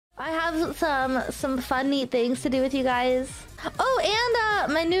I have some fun, neat things to do with you guys. Oh,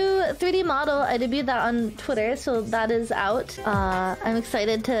 and my new 3D model, I debuted that on Twitter, so that is out. I'm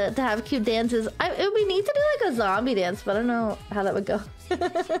excited to have cute dances. It would be neat to do like a zombie dance, but I don't know how that would go. The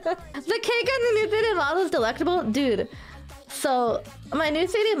cake on the new 3D model is delectable, dude. So my new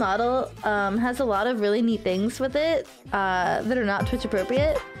 3D model has a lot of really neat things with it that are not Twitch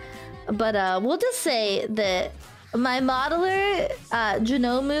appropriate. But we'll just say that my modeler,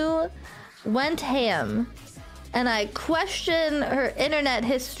 Genomu, went ham. And I question her internet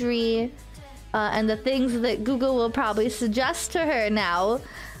history and the things that Google will probably suggest to her now.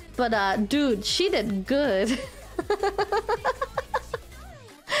 But dude, she did good.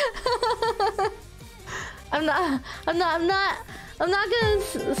 I'm not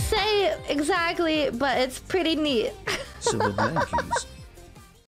gonna say exactly, but it's pretty neat. Silver blankies.